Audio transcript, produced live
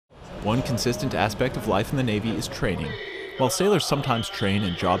One consistent aspect of life in the Navy is training. While sailors sometimes train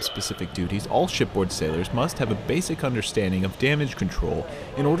in job-specific duties, all shipboard sailors must have a basic understanding of damage control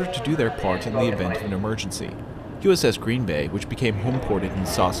in order to do their part in the event of an emergency. USS Green Bay, which became home-ported in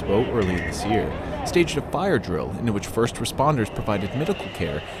Sasebo earlier this year, staged a fire drill in which first responders provided medical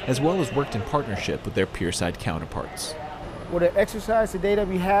care as well as worked in partnership with their pierside counterparts. Well, the exercise today that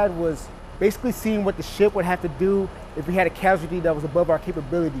we had was basically seeing what the ship would have to do if we had a casualty that was above our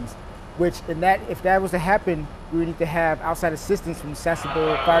capabilities, which if that was to happen, we would need to have outside assistance from the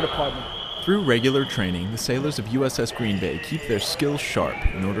Sasebo Fire Department. Through regular training, the sailors of USS Green Bay keep their skills sharp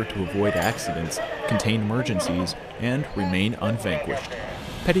in order to avoid accidents, contain emergencies, and remain unvanquished.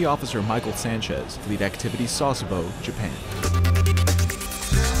 Petty Officer Michael Sanchez, Fleet Activities Sasebo, Japan.